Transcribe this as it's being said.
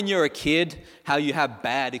When you're a kid, how you have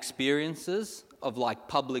bad experiences of like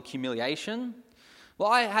public humiliation. Well,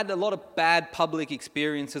 I had a lot of bad public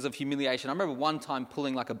experiences of humiliation. I remember one time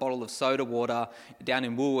pulling like a bottle of soda water down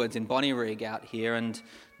in Woolworths in Bonnyrigg out here, and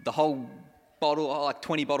the whole bottle, like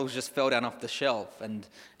 20 bottles, just fell down off the shelf, and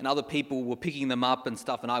other people were picking them up and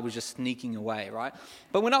stuff, and I was just sneaking away, right?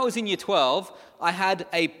 But when I was in year 12, I had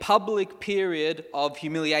a public period of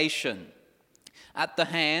humiliation at the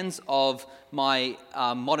hands of my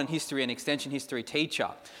modern history and extension history teacher.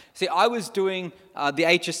 See, I was doing the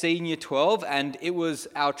HSC in year 12, and it was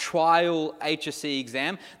our trial HSC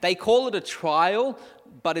exam. They call it a trial,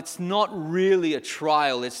 but it's not really a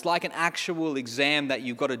trial. It's like an actual exam that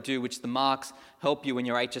you've got to do, which the marks help you in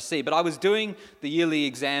your HSC. But I was doing the yearly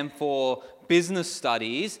exam for business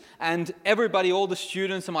studies, and everybody, all the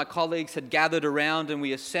students and my colleagues had gathered around, and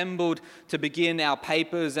we assembled to begin our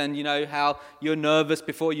papers. And you know how you're nervous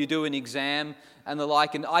before you do an exam and the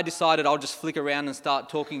like, and I decided I'll just flick around and start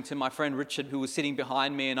talking to my friend Richard, who was sitting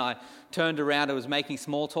behind me, and I turned around and was making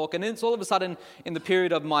small talk, and then all of a sudden, in the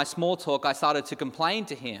period of my small talk, I started to complain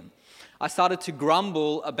to him. I started to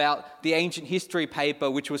grumble about the ancient history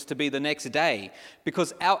paper, which was to be the next day,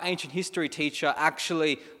 because our ancient history teacher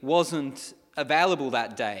actually wasn't available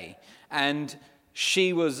that day, and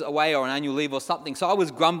she was away or on annual leave or something. So I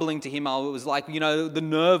was grumbling to him. I was like, you know, the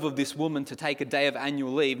nerve of this woman to take a day of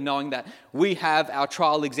annual leave, knowing that we have our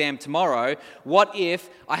trial exam tomorrow. What if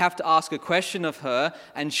I have to ask a question of her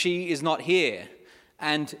and she is not here?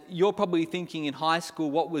 And you're probably thinking, in high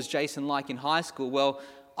school, what was Jason like in high school? Well,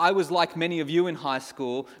 I was like many of you in high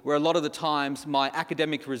school, where a lot of the times my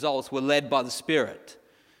academic results were led by the Spirit.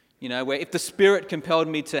 You know, where if the Spirit compelled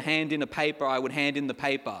me to hand in a paper, I would hand in the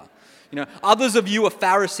paper. You know, others of you were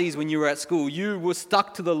Pharisees when you were at school. You were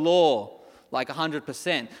stuck to the law like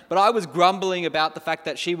 100%. But I was grumbling about the fact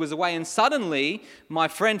that she was away. And suddenly, my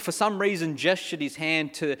friend, for some reason, gestured his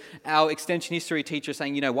hand to our extension history teacher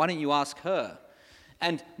saying, you know, why don't you ask her?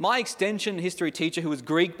 And my extension history teacher, who was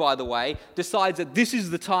Greek, by the way, decides that this is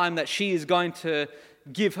the time that she is going to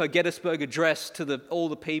give her Gettysburg Address to all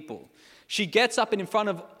the people. She gets up and in front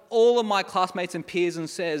of all of my classmates and peers and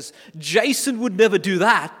says, Jason would never do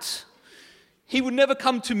that. He would never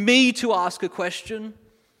come to me to ask a question.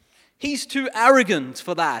 He's too arrogant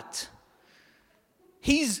for that.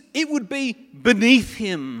 It would be beneath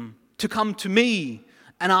him to come to me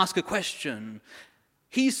and ask a question.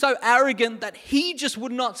 He's so arrogant that he just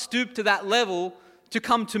would not stoop to that level to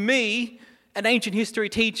come to me, an ancient history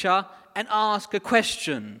teacher, and ask a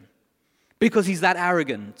question, because he's that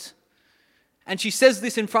arrogant. And she says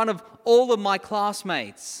this in front of all of my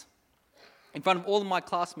classmates. In front of all of my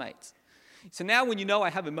classmates. So now when you know I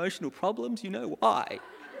have emotional problems, you know why.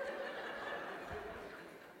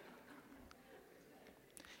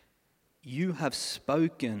 You have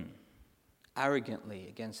spoken arrogantly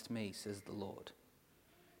against me, says the Lord.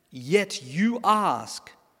 Yet you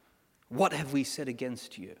ask, what have we said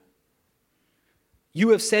against you? You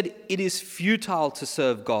have said it is futile to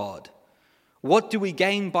serve God. What do we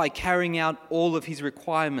gain by carrying out all of his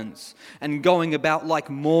requirements and going about like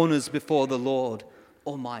mourners before the Lord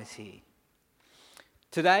Almighty?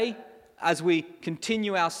 Today, as we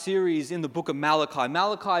continue our series in the book of Malachi,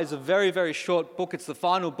 Malachi is a very, very short book. It's the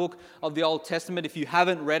final book of the Old Testament. If you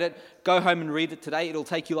haven't read it, go home and read it today. It'll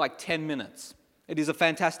take you like 10 minutes. It is a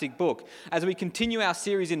fantastic book. As we continue our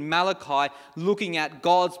series in Malachi, looking at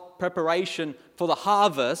God's preparation for the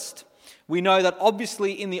harvest, we know that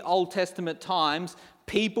obviously in the Old Testament times,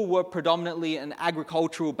 people were predominantly an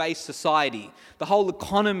agricultural-based society. The whole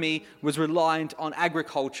economy was reliant on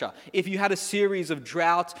agriculture. If you had a series of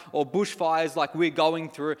droughts or bushfires like we're going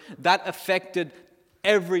through, that affected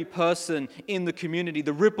every person in the community.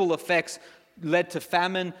 The ripple effects led to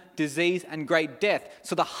famine, disease, and great death.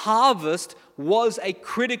 So the harvest was a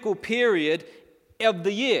critical period of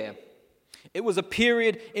the year. It was a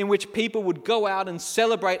period in which people would go out and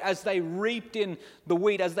celebrate as they reaped in the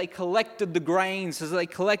wheat, as they collected the grains, as they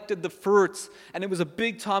collected the fruits. And it was a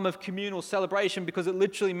big time of communal celebration, because it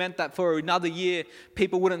literally meant that for another year,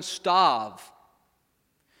 people wouldn't starve.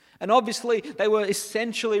 And obviously, they were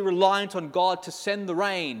essentially reliant on God to send the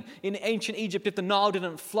rain. In ancient Egypt, if the Nile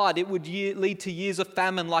didn't flood, it would lead to years of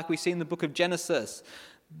famine, like we see in the book of Genesis.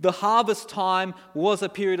 The harvest time was a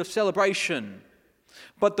period of celebration.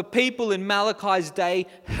 But the people in Malachi's day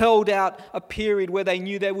held out a period where they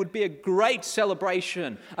knew there would be a great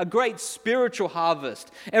celebration, a great spiritual harvest.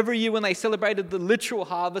 Every year when they celebrated the literal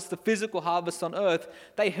harvest, the physical harvest on earth,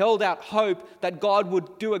 they held out hope that God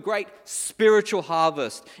would do a great spiritual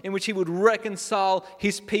harvest in which he would reconcile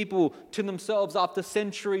his people to themselves after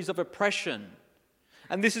centuries of oppression.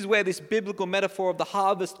 And this is where this biblical metaphor of the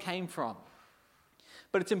harvest came from.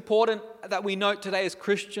 But it's important that we note today as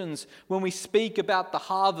Christians, when we speak about the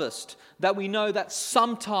harvest, that we know that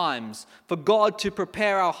sometimes for God to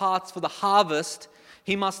prepare our hearts for the harvest,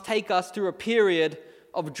 He must take us through a period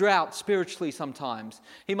of drought spiritually sometimes.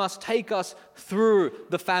 He must take us through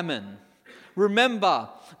the famine. Remember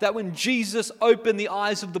that when Jesus opened the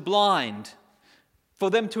eyes of the blind, for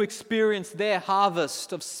them to experience their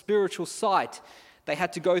harvest of spiritual sight, they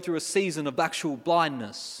had to go through a season of actual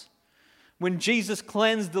blindness. When Jesus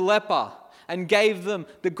cleansed the leper and gave them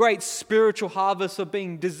the great spiritual harvest of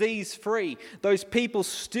being disease-free, those people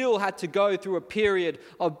still had to go through a period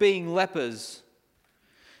of being lepers.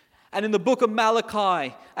 And in the book of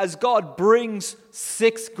Malachi, as God brings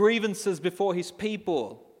 6 grievances before His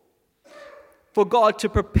people, for God to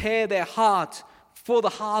prepare their heart for the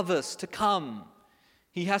harvest to come,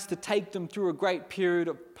 He has to take them through a great period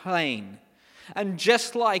of pain. And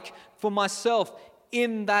just like for myself,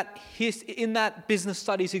 in that business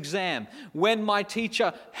studies exam, when my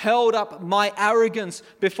teacher held up my arrogance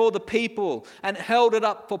before the people and held it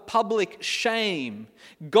up for public shame,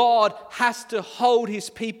 God has to hold His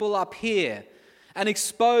people up here and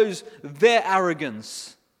expose their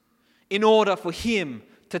arrogance in order for Him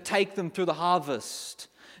to take them through the harvest.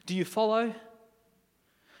 Do you follow?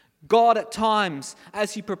 God at times,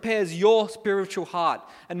 as He prepares your spiritual heart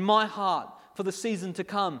and my heart for the season to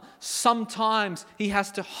come, sometimes He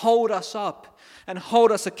has to hold us up and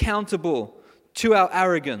hold us accountable to our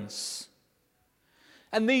arrogance.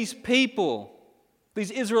 And these people,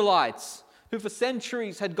 these Israelites, who for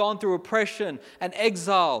centuries had gone through oppression and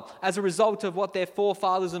exile as a result of what their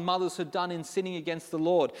forefathers and mothers had done in sinning against the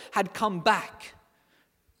Lord, had come back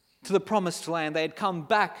to the promised land. They had come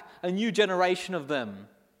back, a new generation of them.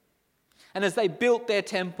 And as they built their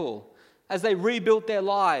temple, as they rebuilt their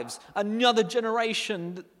lives, another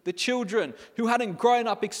generation, the children who hadn't grown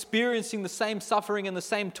up experiencing the same suffering and the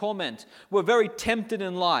same torment, were very tempted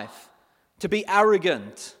in life to be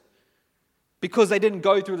arrogant because they didn't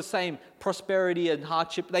go through the same prosperity and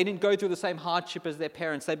hardship. They didn't go through the same hardship as their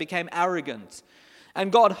parents. They became arrogant.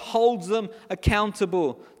 And God holds them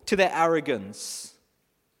accountable to their arrogance.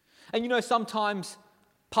 And you know, sometimes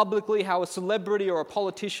publicly how a celebrity or a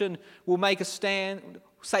politician will make a stand,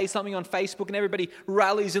 say something on Facebook, and everybody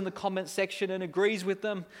rallies in the comment section and agrees with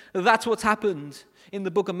them. That's what's happened in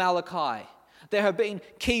the book of Malachi. There have been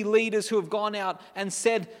key leaders who have gone out and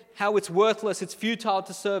said how it's worthless, it's futile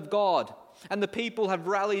to serve God. And the people have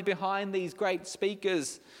rallied behind these great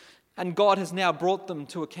speakers, and God has now brought them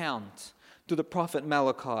to account through the prophet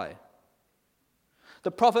Malachi.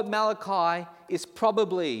 The prophet Malachi is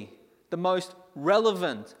probably the most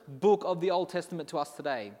relevant book of the Old Testament to us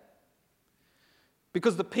today.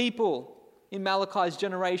 Because the people in Malachi's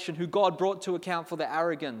generation who God brought to account for their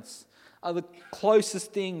arrogance are the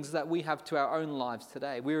closest things that we have to our own lives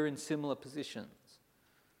today. We're in similar positions.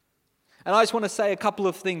 And I just want to say a couple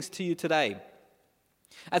of things to you today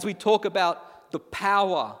as we talk about the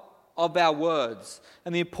power of our words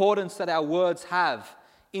and the importance that our words have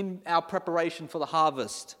in our preparation for the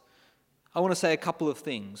harvest. I want to say a couple of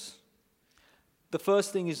things. The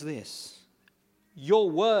first thing is this: your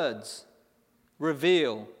words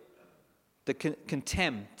reveal the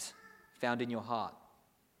contempt found in your heart.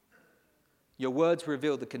 Your words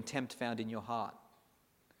reveal the contempt found in your heart.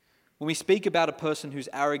 When we speak about a person who's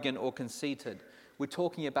arrogant or conceited, we're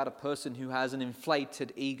talking about a person who has an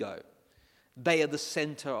inflated ego. They are the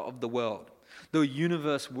center of the world. The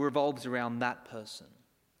universe revolves around that person.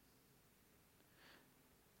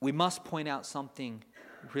 We must point out something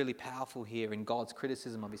really powerful here in God's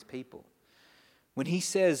criticism of His people. When He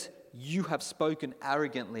says, "You have spoken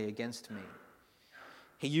arrogantly against me,"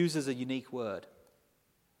 He uses a unique word.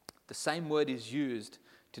 The same word is used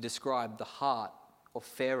to describe the heart of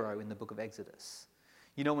Pharaoh in the book of Exodus.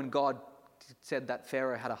 You know, when God said that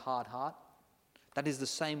Pharaoh had a hard heart, that is the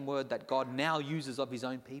same word that God now uses of His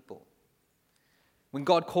own people. When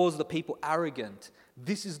God calls the people arrogant,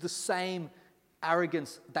 this is the same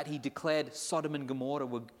arrogance that He declared Sodom and Gomorrah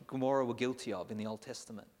were guilty of in the Old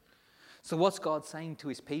Testament. So what's God saying to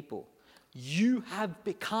His people? You have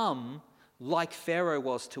become like Pharaoh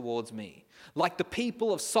was towards me. Like the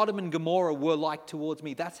people of Sodom and Gomorrah were like towards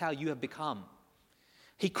me. That's how you have become.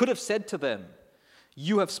 He could have said to them,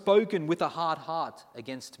 "You have spoken with a hard heart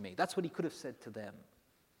against me." That's what He could have said to them.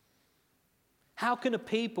 How can a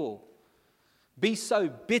people be so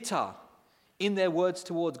bitter in their words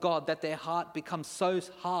towards God that their heart becomes so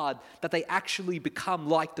hard that they actually become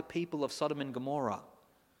like the people of Sodom and Gomorrah?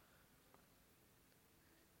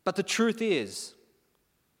 But the truth is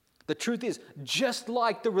The truth is, just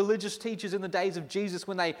like the religious teachers in the days of Jesus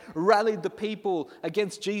when they rallied the people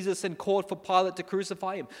against Jesus and called for Pilate to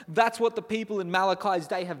crucify him, that's what the people in Malachi's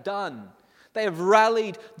day have done. They have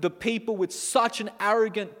rallied the people with such an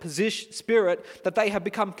arrogant spirit that they have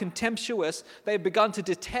become contemptuous. They have begun to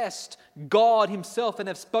detest God himself and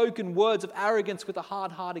have spoken words of arrogance with a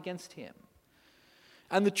hard heart against him.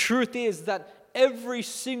 And the truth is that every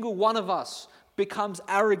single one of us becomes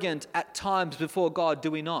arrogant at times before God,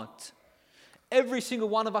 do we not? Every single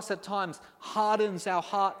one of us at times hardens our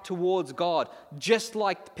heart towards God, just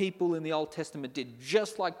like the people in the Old Testament did,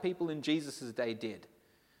 just like people in Jesus' day did.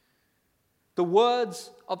 The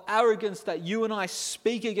words of arrogance that you and I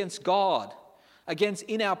speak against God, against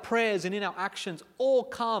in our prayers and in our actions, all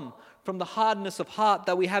come from the hardness of heart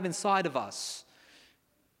that we have inside of us.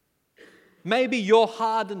 Maybe your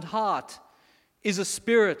hardened heart is a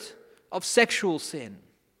spirit of sexual sin.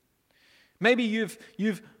 Maybe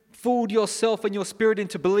you've fooled yourself and your spirit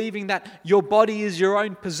into believing that your body is your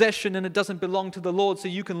own possession and it doesn't belong to the Lord, so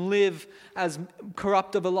you can live as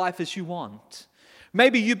corrupt of a life as you want.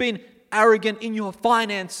 Maybe you've been arrogant in your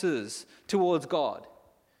finances towards God,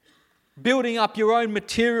 building up your own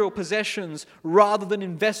material possessions rather than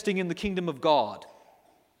investing in the kingdom of God.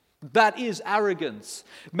 That is arrogance.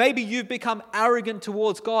 Maybe you've become arrogant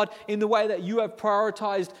towards God in the way that you have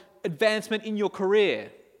prioritized advancement in your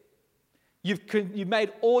career. You've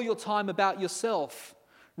made all your time about yourself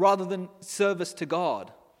rather than service to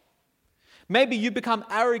God. Maybe you become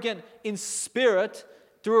arrogant in spirit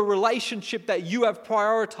through a relationship that you have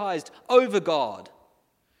prioritized over God.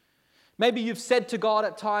 Maybe you've said to God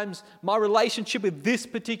at times, my relationship with this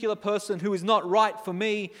particular person who is not right for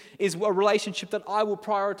me is a relationship that I will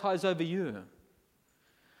prioritize over you.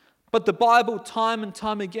 But the Bible time and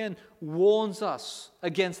time again warns us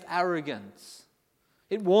against arrogance.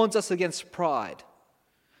 It warns us against pride.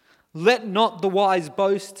 Let not the wise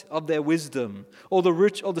boast of their wisdom, or the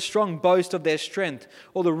rich or the strong boast of their strength,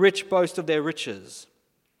 or the rich boast of their riches.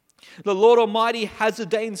 The Lord Almighty has a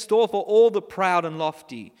day in store for all the proud and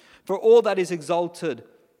lofty, for all that is exalted,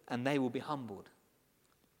 and they will be humbled.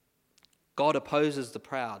 God opposes the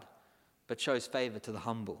proud, but shows favor to the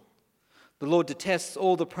humble. The Lord detests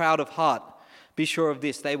all the proud of heart. Be sure of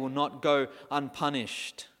this, they will not go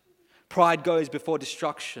unpunished. Pride goes before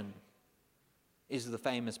destruction, is the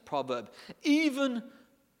famous proverb. Even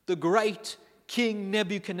the great King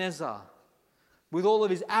Nebuchadnezzar, with all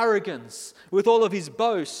of his arrogance, with all of his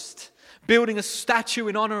boast, building a statue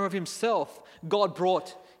in honor of himself, God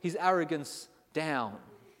brought his arrogance down.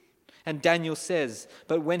 And Daniel says,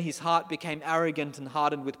 but when his heart became arrogant and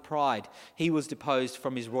hardened with pride, he was deposed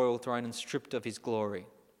from his royal throne and stripped of his glory.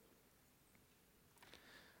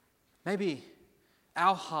 Maybe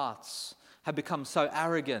our hearts have become so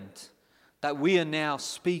arrogant that we are now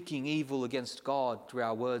speaking evil against God through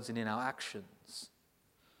our words and in our actions.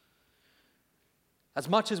 As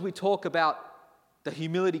much as we talk about the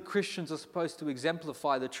humility Christians are supposed to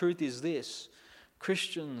exemplify, the truth is this: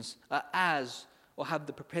 Christians are as, or have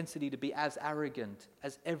the propensity to be as arrogant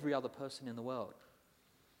as every other person in the world.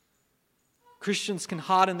 Christians can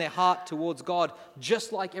harden their heart towards God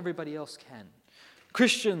just like everybody else can.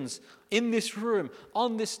 Christians in this room,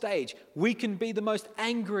 on this stage, we can be the most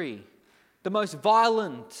angry, the most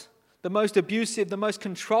violent, the most abusive, the most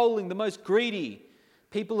controlling, the most greedy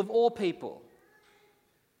people of all people.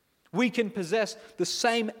 We can possess the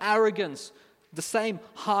same arrogance, the same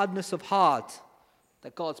hardness of heart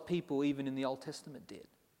that God's people, even in the Old Testament, did.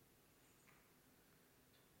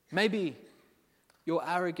 Maybe your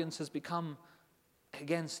arrogance has become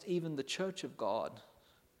against even the church of God,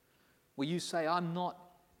 where you say, I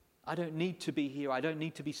don't need to be here. I don't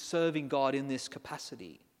need to be serving God in this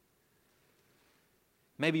capacity.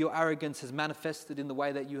 Maybe your arrogance has manifested in the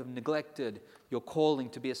way that you have neglected your calling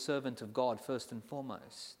to be a servant of God first and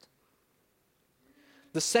foremost.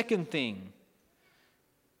 The second thing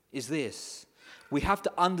is this: we have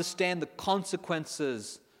to understand the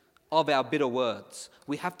consequences of our bitter words.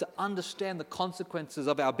 We have to understand the consequences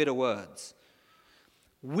of our bitter words.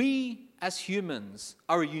 We as humans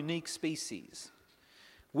are a unique species.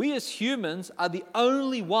 We as humans are the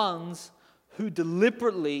only ones who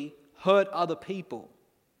deliberately hurt other people.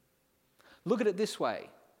 Look at it this way.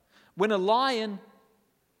 When a lion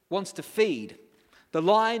wants to feed, the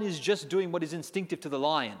lion is just doing what is instinctive to the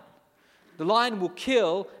lion. The lion will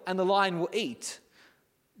kill and the lion will eat.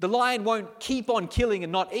 The lion won't keep on killing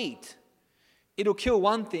and not eat. It'll kill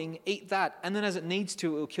one thing, eat that, and then as it needs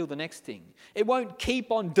to, it'll kill the next thing. It won't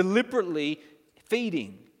keep on deliberately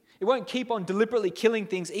feeding. It won't keep on deliberately killing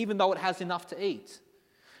things even though it has enough to eat.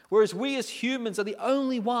 Whereas we as humans are the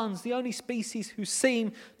only species who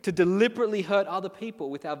seem to deliberately hurt other people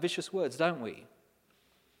with our vicious words, don't we?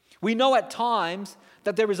 We know at times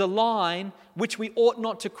that there is a line which we ought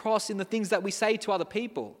not to cross in the things that we say to other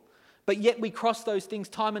people, but yet we cross those things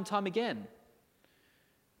time and time again.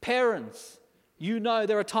 Parents, you know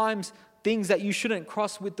there are times things that you shouldn't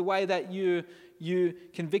cross with the way that you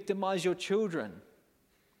can victimize your children,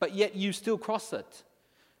 but yet you still cross it.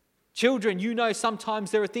 Children, you know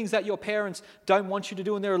sometimes there are things that your parents don't want you to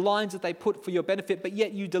do, and there are lines that they put for your benefit, but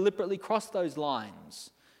yet you deliberately cross those lines.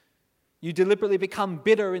 You deliberately become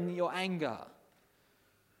bitter in your anger.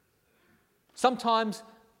 Sometimes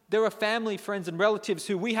there are family, friends, and relatives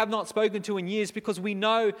who we have not spoken to in years because we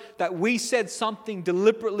know that we said something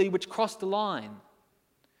deliberately which crossed the line.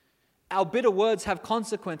 Our bitter words have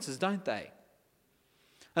consequences, don't they?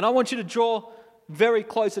 And I want you to draw very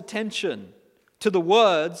close attention to the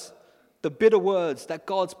bitter words that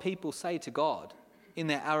God's people say to God in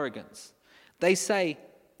their arrogance. They say,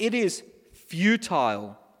 it is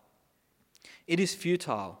futile. It is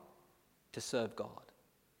futile to serve God.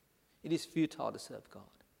 It is futile to serve God.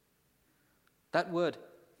 That word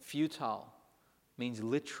futile means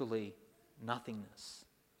literally nothingness.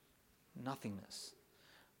 Nothingness.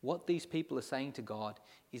 What these people are saying to God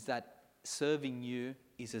is that serving you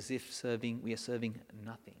is as if we are serving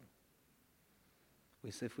nothing.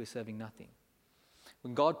 As if we're serving nothing.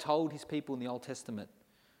 When God told his people in the Old Testament,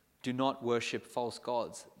 do not worship false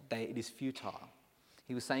gods, it is futile.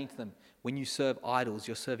 He was saying to them, when you serve idols,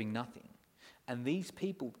 you're serving nothing. And these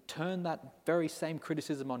people turn that very same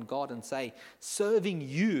criticism on God and say, serving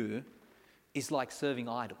you is like serving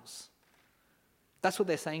idols. That's what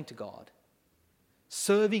they're saying to God.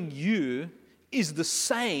 Serving you is the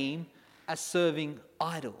same as serving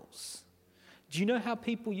idols. Do you know how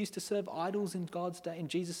people used to serve idols in God's day, in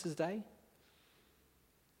Jesus' day?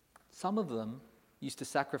 Some of them used to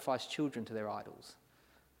sacrifice children to their idols.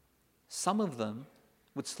 Some of them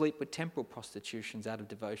would sleep with temple prostitutions out of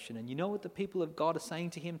devotion. And you know what the people of God are saying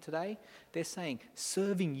to him today? They're saying,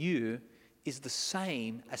 serving you is the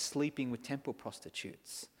same as sleeping with temple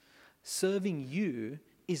prostitutes. Serving you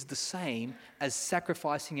is the same as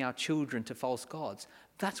sacrificing our children to false gods.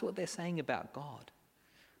 That's what they're saying about God.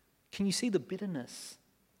 Can you see the bitterness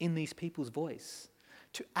in these people's voice?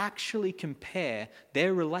 To actually compare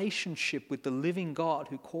their relationship with the living God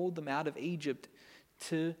who called them out of Egypt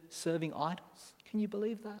to serving idols. Can you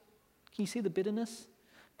believe that? Can you see the bitterness?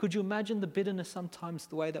 Could you imagine the bitterness sometimes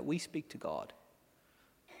the way that we speak to God?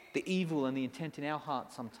 The evil and the intent in our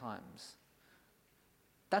hearts sometimes.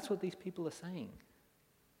 That's what these people are saying.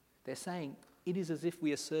 They're saying, it is as if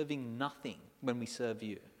we are serving nothing when we serve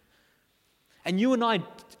you. And you and I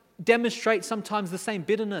demonstrate sometimes the same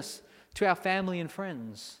bitterness to our family and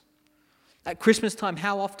friends. At Christmas time,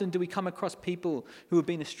 how often do we come across people who have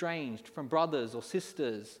been estranged from brothers or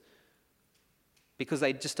sisters because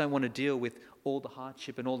they just don't want to deal with all the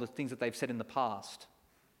hardship and all the things that they've said in the past?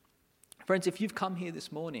 Friends, if you've come here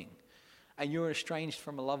this morning and you're estranged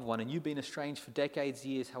from a loved one and you've been estranged for decades,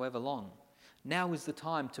 years, however long, now is the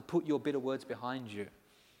time to put your bitter words behind you,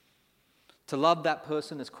 to love that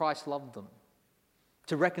person as Christ loved them,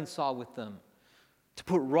 to reconcile with them, to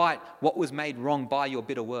put right what was made wrong by your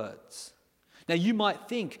bitter words. Now you might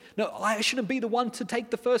think, no, I shouldn't be the one to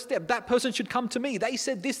take the first step. That person should come to me. They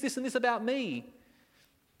said this, and this about me.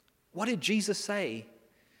 What did Jesus say?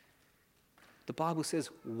 The Bible says,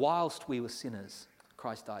 whilst we were sinners,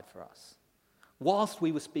 Christ died for us. Whilst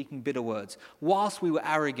we were speaking bitter words, whilst we were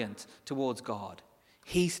arrogant towards God,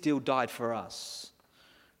 he still died for us.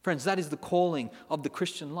 Friends, that is the calling of the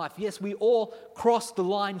Christian life. Yes, we all cross the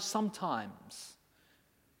line sometimes.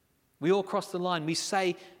 We all cross the line. We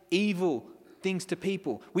say evil things to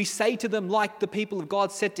people. We say to them, like the people of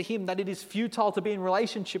God said to him, that it is futile to be in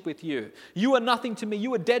relationship with you. You are nothing to me.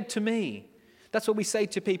 You are dead to me. That's what we say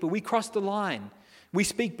to people. We cross the line. We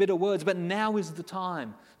speak bitter words, but now is the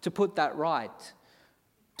time to put that right.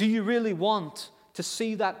 Do you really want to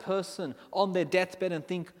see that person on their deathbed and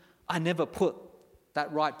think, I never put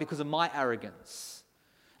that right because of my arrogance?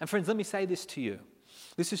 And friends, let me say this to you.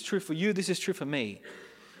 This is true for you. This is true for me.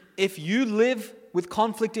 If you live with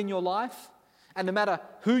conflict in your life, and no matter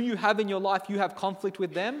who you have in your life, you have conflict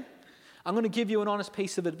with them, I'm going to give you an honest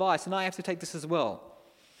piece of advice, and I have to take this as well.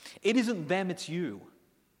 It isn't them, it's you.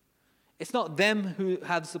 It's not them who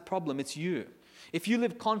has the problem, it's you. If you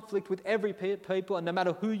live conflict with every people, and no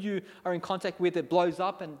matter who you are in contact with, it blows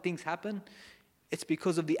up and things happen, it's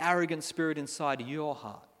because of the arrogant spirit inside your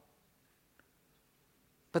heart.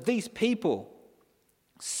 But these people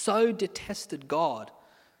so detested God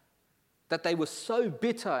that they were so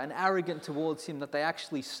bitter and arrogant towards him that they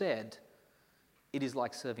actually said, "It is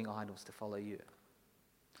like serving idols to follow you."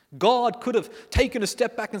 God could have taken a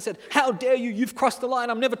step back and said, "How dare you? You've crossed the line.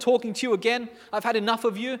 I'm never talking to you again. I've had enough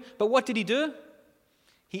of you." But what did he do?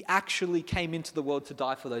 He actually came into the world to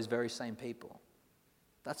die for those very same people.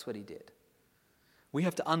 That's what he did. We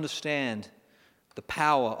have to understand the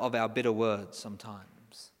power of our bitter words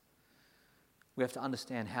sometimes. We have to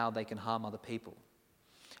understand how they can harm other people.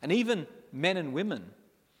 And even men and women,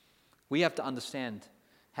 we have to understand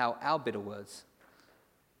how our bitter words,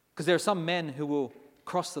 because there are some men who will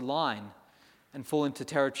cross the line and fall into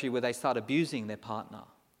territory where they start abusing their partner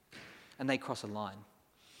and they cross a line.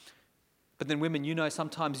 But then women,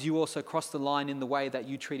 sometimes you also cross the line in the way that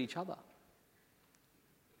you treat each other.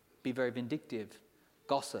 Be very vindictive,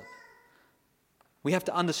 gossip. We have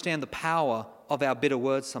to understand the power of our bitter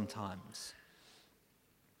words sometimes.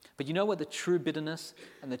 But you know where the true bitterness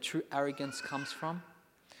and the true arrogance comes from?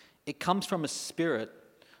 It comes from a spirit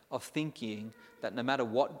of thinking that no matter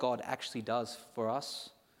what God actually does for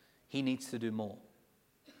us, he needs to do more.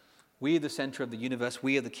 We are the center of the universe.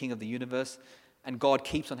 We are the king of the universe. And God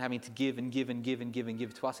keeps on having to give and give and give and give and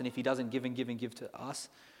give to us. And if he doesn't give and give and give to us,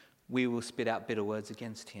 we will spit out bitter words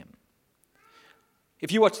against him.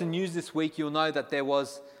 If you watch the news this week, you'll know that there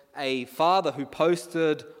was a father who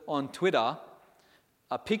posted on Twitter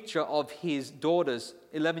a picture of his daughter's,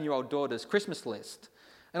 11-year-old daughter's Christmas list.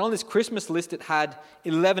 And on this Christmas list, it had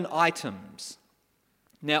 11 items.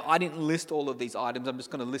 Now, I didn't list all of these items. I'm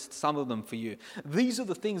just going to list some of them for you. These are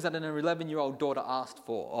the things that an 11-year-old daughter asked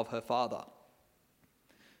for of her father.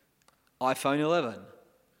 iPhone 11.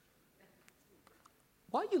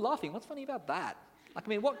 Why are you laughing? What's funny about that?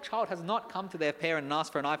 What child has not come to their parent and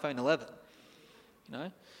asked for an iPhone 11?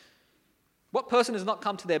 What person has not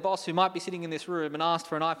come to their boss who might be sitting in this room and asked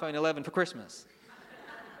for an iPhone 11 for Christmas?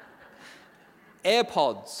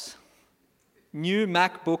 AirPods, new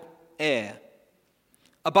MacBook Air,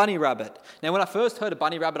 a bunny rabbit. Now, when I first heard a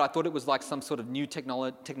bunny rabbit, I thought it was like some sort of new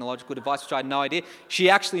technological device, which I had no idea. She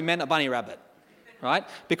actually meant a bunny rabbit, right?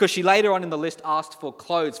 Because she later on in the list asked for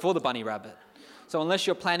clothes for the bunny rabbit. So unless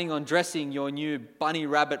you're planning on dressing your new Bunny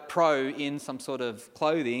Rabbit Pro in some sort of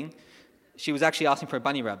clothing, she was actually asking for a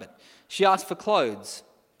bunny rabbit. She asked for clothes.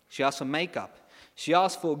 She asked for makeup. She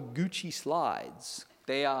asked for Gucci slides.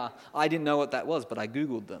 I didn't know what that was, but I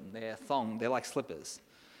Googled them. They're like slippers.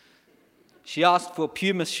 She asked for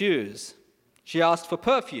Puma shoes. She asked for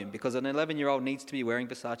perfume, because an 11-year-old needs to be wearing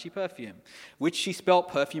Versace perfume, which she spelt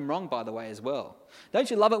perfume wrong, by the way, as well.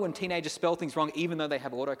 Don't you love it when teenagers spell things wrong, even though they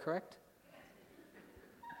have autocorrect?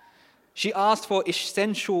 She asked for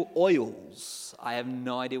essential oils. I have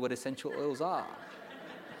no idea what essential oils are.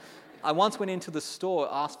 I once went into the store,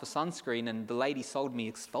 asked for sunscreen, and the lady sold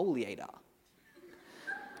me exfoliator.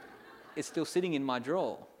 It's still sitting in my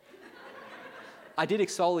drawer. I did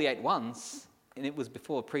exfoliate once, and it was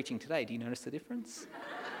before preaching today. Do you notice the difference?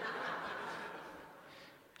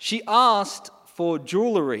 She asked for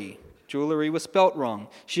jewellery. Jewellery was spelt wrong.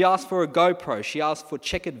 She asked for a GoPro. She asked for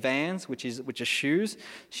checkered Vans, which are shoes.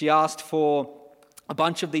 She asked for a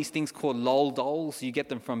bunch of these things called lol dolls. You get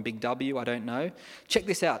them from Big W, I don't know. Check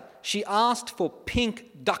this out. She asked for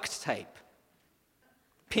pink duct tape.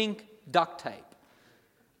 Pink duct tape.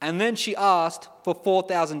 And then she asked for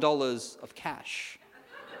 $4,000 of cash.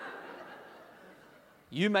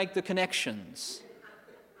 You make the connections.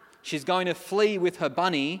 She's going to flee with her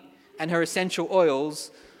bunny and her essential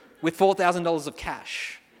oils with $4,000 of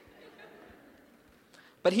cash.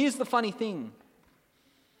 But here's the funny thing.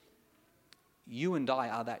 You and I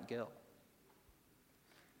are that girl.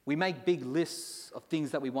 We make big lists of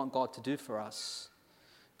things that we want God to do for us.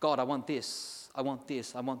 God, I want this, I want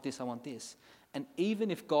this, I want this, I want this. And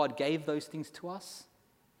even if God gave those things to us,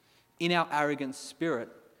 in our arrogant spirit,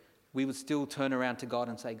 we would still turn around to God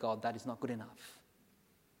and say, God, that is not good enough.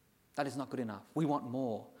 That is not good enough. We want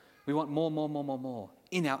more. We want more,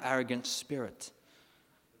 in our arrogant spirit.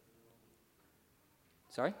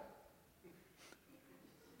 Sorry?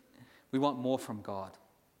 We want more from God.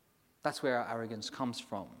 That's where our arrogance comes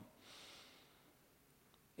from.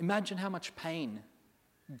 Imagine how much pain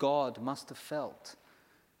God must have felt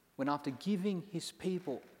when, after giving his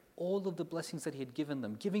people all of the blessings that he had given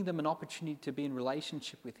them, giving them an opportunity to be in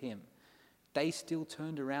relationship with him, they still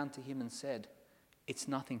turned around to him and said, it's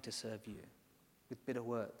nothing to serve you, with bitter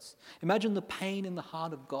words. Imagine the pain in the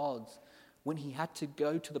heart of God when he had to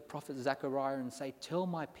go to the prophet Zechariah and say, tell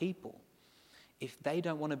my people, if they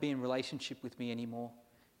don't want to be in relationship with me anymore,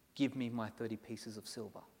 give me my 30 pieces of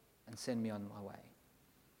silver and send me on my way.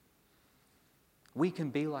 We can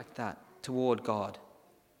be like that toward God.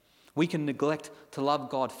 We can neglect to love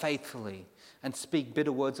God faithfully and speak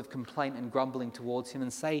bitter words of complaint and grumbling towards him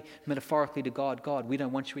and say metaphorically to God, God, we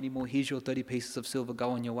don't want you anymore. Here's your 30 pieces of silver.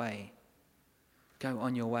 Go on your way. Go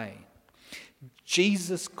on your way.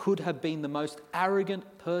 Jesus could have been the most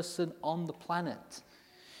arrogant person on the planet.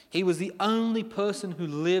 He was the only person who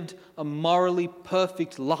lived a morally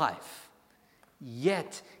perfect life.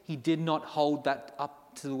 Yet he did not hold that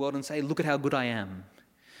up to the world and say, look at how good I am.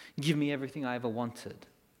 Give me everything I ever wanted.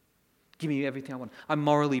 Give me everything I want. I'm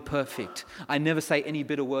morally perfect. I never say any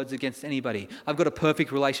bitter words against anybody. I've got a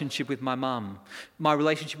perfect relationship with my mum. My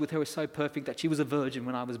relationship with her was so perfect that she was a virgin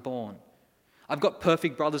when I was born. I've got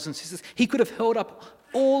perfect brothers and sisters. He could have held up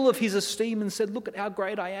all of his esteem and said, look at how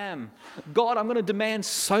great I am. God, I'm going to demand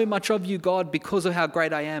so much of you, God, because of how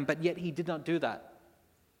great I am. But yet he did not do that.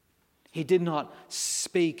 He did not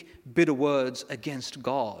speak bitter words against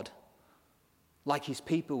God like his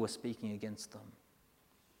people were speaking against them.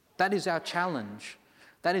 That is our challenge.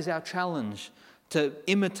 That is our challenge, to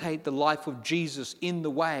imitate the life of Jesus in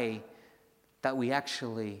the way that we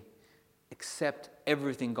actually accept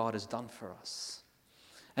everything God has done for us.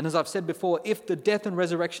 And as I've said before, if the death and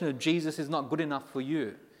resurrection of Jesus is not good enough for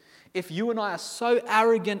you, if you and I are so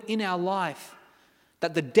arrogant in our life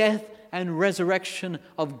that the death and resurrection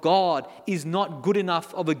of God is not good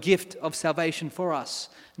enough of a gift of salvation for us,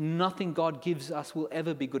 nothing God gives us will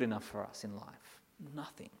ever be good enough for us in life.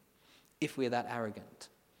 Nothing, if we're that arrogant.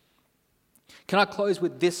 Can I close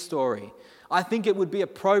with this story? I think it would be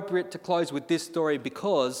appropriate to close with this story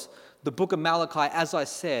because the book of Malachi, as I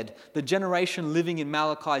said, the generation living in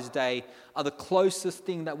Malachi's day are the closest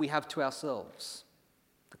thing that we have to ourselves.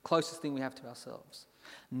 The closest thing we have to ourselves.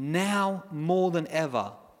 Now more than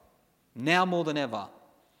ever,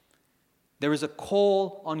 there is a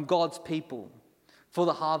call on God's people for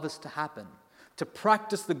the harvest to happen, to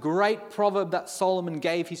practice the great proverb that Solomon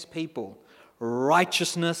gave his people: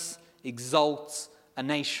 righteousness exalts a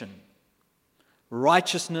nation.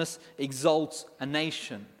 Righteousness exalts a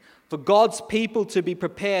nation. For God's people to be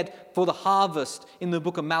prepared for the harvest in the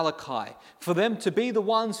book of Malachi. For them to be the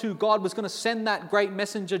ones who God was going to send that great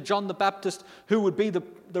messenger, John the Baptist, who would be the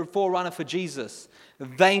forerunner for Jesus.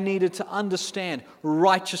 They needed to understand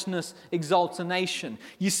righteousness exalts a nation.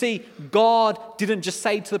 You see, God didn't just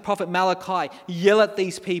say to the prophet Malachi, yell at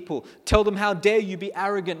these people, tell them how dare you be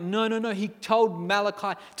arrogant. No. He told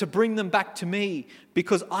Malachi to bring them back to me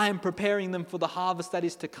because I am preparing them for the harvest that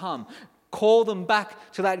is to come. Call them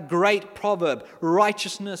back to that great proverb,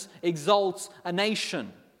 righteousness exalts a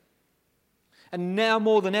nation. And now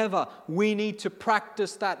more than ever, we need to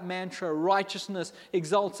practice that mantra, righteousness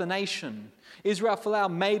exalts a nation. Israel Folau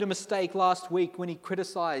made a mistake last week when he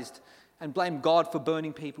criticized and blamed God for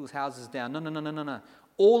burning people's houses down. No.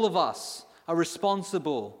 All of us are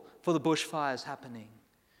responsible for the bushfires happening.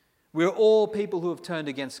 We're all people who have turned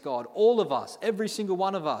against God. All of us, every single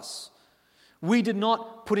one of us. We did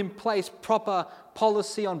not put in place proper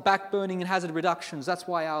policy on backburning and hazard reductions. That's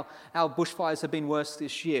why our bushfires have been worse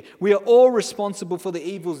this year. We are all responsible for the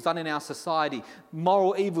evils done in our society,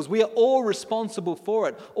 moral evils. We are all responsible for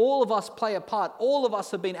it. All of us play a part. All of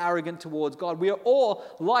us have been arrogant towards God. We are all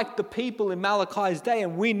like the people in Malachi's day,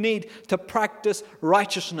 and we need to practice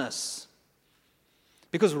righteousness.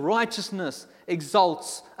 Because righteousness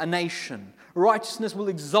exalts a nation. Righteousness will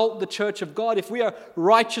exalt the church of God. If we are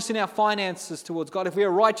righteous in our finances towards God, if we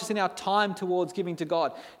are righteous in our time towards giving to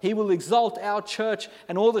God, He will exalt our church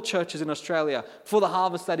and all the churches in Australia for the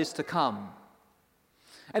harvest that is to come.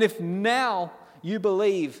 And if now you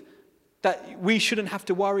believe that we shouldn't have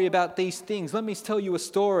to worry about these things, let me tell you a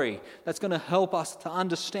story that's going to help us to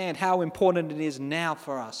understand how important it is now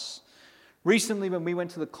for us. Recently, when we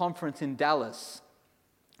went to the conference in Dallas,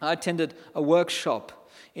 I attended a workshop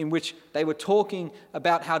in which they were talking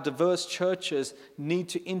about how diverse churches need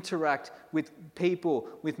to interact with people,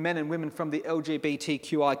 with men and women from the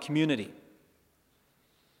LGBTQI community.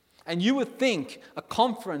 And you would think a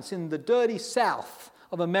conference in the dirty South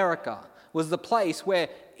of America was the place where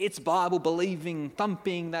it's Bible-believing,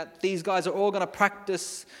 thumping, that these guys are all going to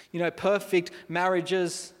practice, perfect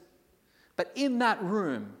marriages. But in that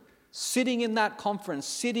room, sitting in that conference,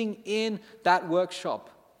 sitting in that workshop,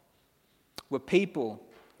 were people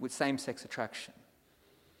with same-sex attraction.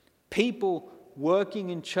 People working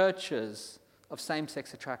in churches of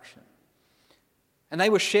same-sex attraction. And they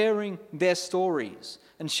were sharing their stories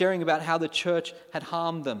and sharing about how the church had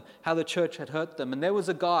harmed them, how the church had hurt them. And there was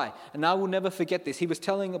a guy, and I will never forget this, he was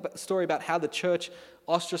telling a story about how the church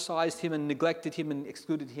ostracized him and neglected him and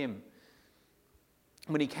excluded him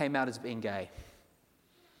when he came out as being gay.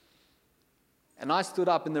 And I stood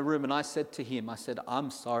up in the room and I said to him, I'm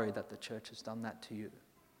sorry that the church has done that to you.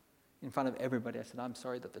 in front of everybody. I said, I'm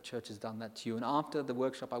sorry that the church has done that to you. And after the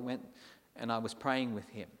workshop, I went and I was praying with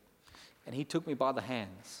him. And he took me by the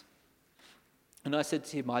hands. And I said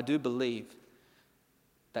to him, I do believe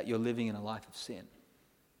that you're living in a life of sin.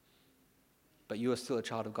 But you are still a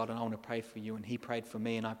child of God, and I want to pray for you. And he prayed for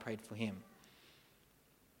me, and I prayed for him.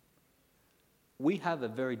 We have a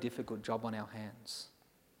very difficult job on our hands.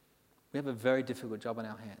 We have a very difficult job on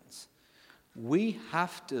our hands. We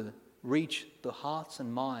have to reach the hearts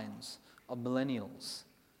and minds of millennials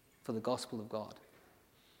for the gospel of God.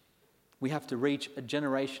 We have to reach a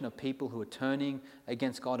generation of people who are turning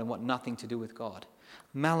against God and want nothing to do with God.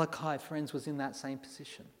 Malachi, friends, was in that same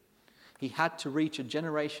position. He had to reach a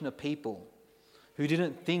generation of people who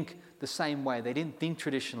didn't think the same way. They didn't think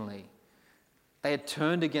traditionally. They had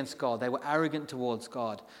turned against God. They were arrogant towards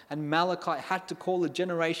God. And Malachi had to call a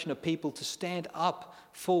generation of people to stand up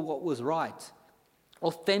for what was right.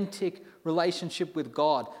 Authentic relationship with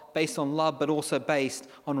God based on love, but also based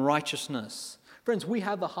on righteousness. Friends, we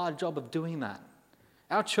have the hard job of doing that.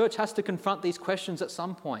 Our church has to confront these questions at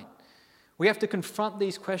some point. We have to confront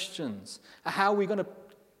these questions. How are we going to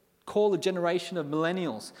call a generation of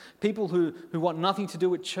millennials, people who want nothing to do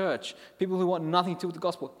with church, people who want nothing to do with the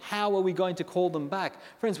gospel? How are we going to call them back?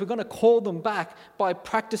 Friends, we're going to call them back by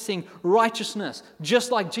practicing righteousness,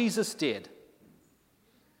 just like Jesus did.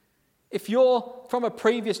 If you're from a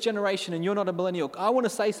previous generation and you're not a millennial, I want to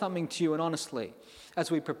say something to you, and honestly, as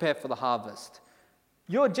we prepare for the harvest.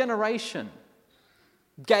 Your generation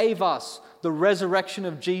gave us the resurrection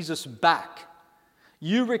of Jesus back.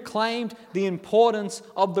 You reclaimed the importance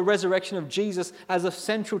of the resurrection of Jesus as a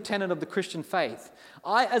central tenet of the Christian faith.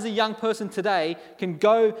 I, as a young person today, can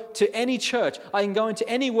go to any church, I can go into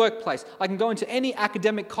any workplace, I can go into any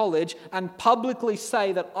academic college and publicly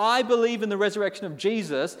say that I believe in the resurrection of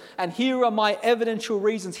Jesus, and here are my evidential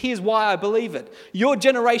reasons. Here's why I believe it. Your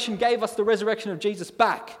generation gave us the resurrection of Jesus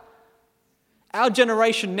back. Our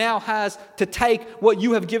generation now has to take what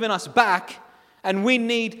you have given us back, and we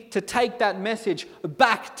need to take that message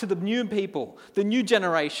back to the new people, the new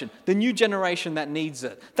generation that needs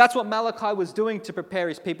it. That's what Malachi was doing to prepare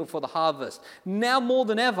his people for the harvest. Now more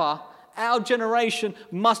than ever, our generation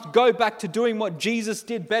must go back to doing what Jesus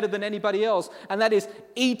did better than anybody else, and that is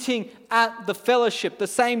eating at the fellowship, the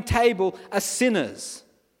same table as sinners.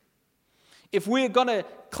 If we're going to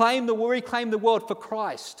reclaim the world for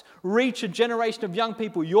Christ, reach a generation of young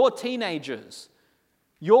people, your teenagers,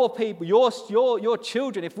 your people, your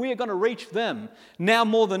children, if we are going to reach them, now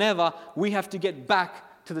more than ever, we have to get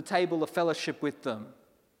back to the table of fellowship with them.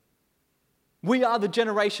 We are the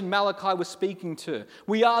generation Malachi was speaking to.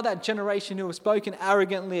 We are that generation who have spoken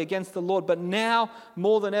arrogantly against the Lord, but now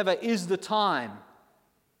more than ever is the time.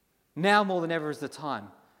 Now more than ever is the time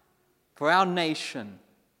for our nation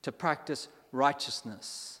to practice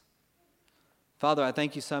righteousness. Father, I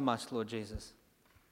thank you so much, Lord Jesus.